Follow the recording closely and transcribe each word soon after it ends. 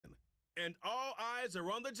And all eyes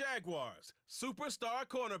are on the Jaguars' superstar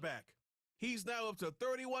cornerback. He's now up to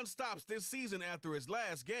 31 stops this season after his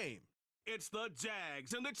last game. It's the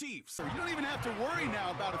Jags and the Chiefs. You don't even have to worry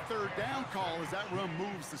now about a third down call as that run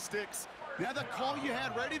moves the sticks. Now that call you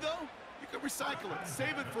had ready, though, you can recycle it.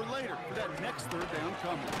 Save it for later for that next third down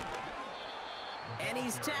coming. And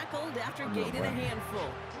he's tackled after gaining a handful.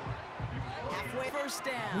 Halfway first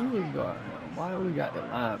down. Who we got him? Why we got the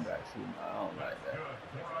linebackers? I don't like that.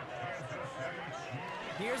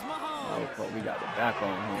 Here's Mahomes. Oh, fuck, we got the back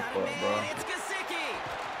on him, fuck, bro. It's Gesicki.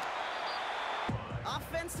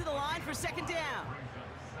 Offense to the line for second down.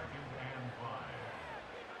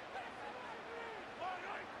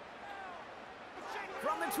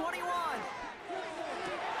 From the 21.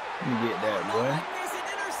 You get that, boy. There's an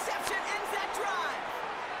interception, ends that drive.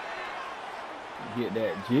 You get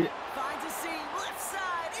that jit. Finds a seam, left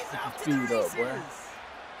side. He's off to the Speed races. up, boy.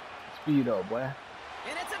 Speed up, boy.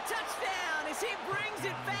 And it's a touchdown as he brings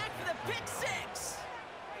it back for the pick six.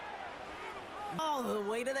 All the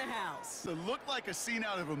way to the house. It looked like a scene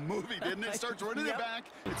out of a movie, didn't it? Starts running it back.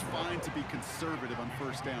 It's fine to be conservative on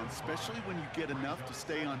first down, especially when you get enough to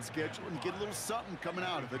stay on schedule and get a little something coming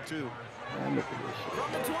out of it, too. Man, look at this shit.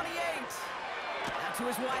 From the 28. Out to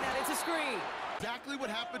his wide out, it's a screen. Exactly what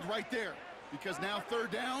happened right there, because now third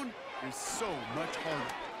down is so much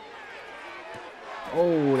harder.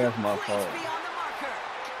 Oh, that's my fault. Beyond the marker.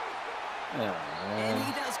 Yeah, And he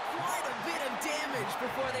man. does quite a bit of damage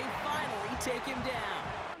before they finally take him down.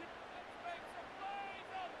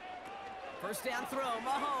 First down throw,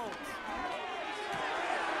 Mahomes.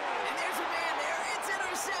 And there's a man there. It's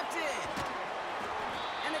intercepted.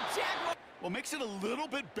 And the Jaguars. Well, makes it a little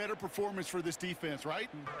bit better performance for this defense, right?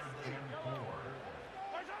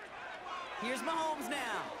 Here's Mahomes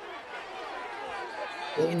now.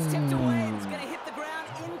 It's tipped away. It's going to hit the ground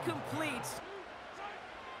incomplete.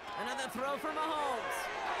 Another throw for Mahomes.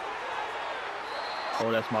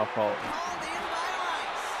 Oh, that's my fault. Called in by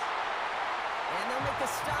Rice. And they'll make the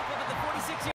stop up at the 46.